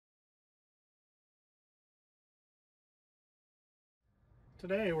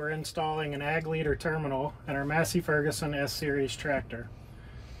Today we're installing an ag leader terminal in our Massey Ferguson S Series tractor.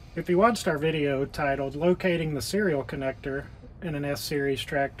 If you watched our video titled Locating the Serial Connector in an S Series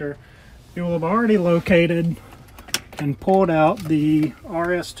tractor, you will have already located and pulled out the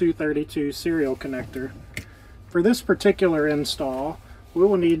RS-232 serial connector. For this particular install, we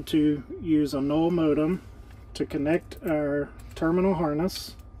will need to use a null modem to connect our terminal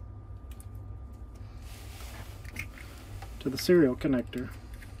harness to the serial connector.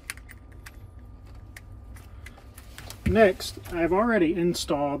 Next, I've already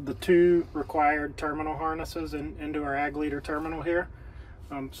installed the two required terminal harnesses into our ag leader terminal here.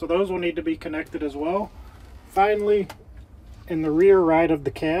 So those will need to be connected as well. Finally, in the rear right of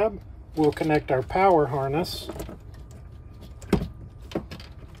the cab, we'll connect our power harness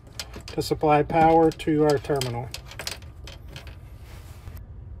to supply power to our terminal.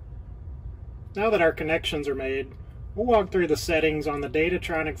 Now that our connections are made, we'll walk through the settings on the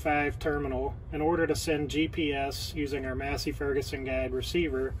Datatronic 5 terminal in order to send GPS using our Massey Ferguson guide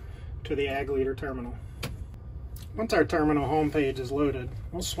receiver to the ag leader terminal. Once our terminal homepage is loaded,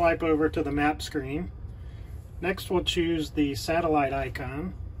 we'll swipe over to the map screen. Next we'll choose the satellite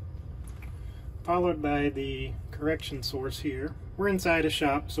icon, followed by the correction source here. We're inside a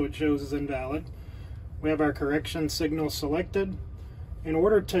shop, so it shows as invalid. We have our correction signal selected. In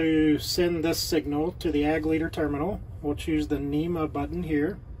order to send this signal to the ag leader terminal, we'll choose the NEMA button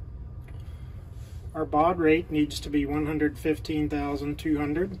here. Our baud rate needs to be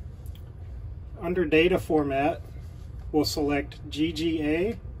 115,200. Under data format, we'll select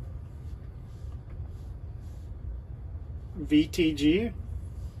GGA, VTG,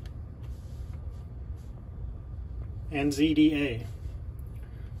 and ZDA.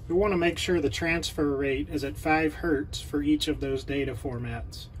 We want to make sure the transfer rate is at 5 Hertz for each of those data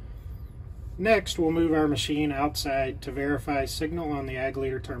formats. Next, we'll move our machine outside to verify signal on the ag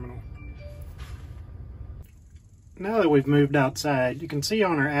leader terminal. Now that we've moved outside, you can see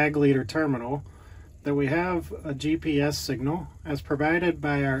on our ag leader terminal that we have a GPS signal as provided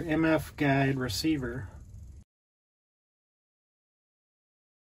by our MF guide receiver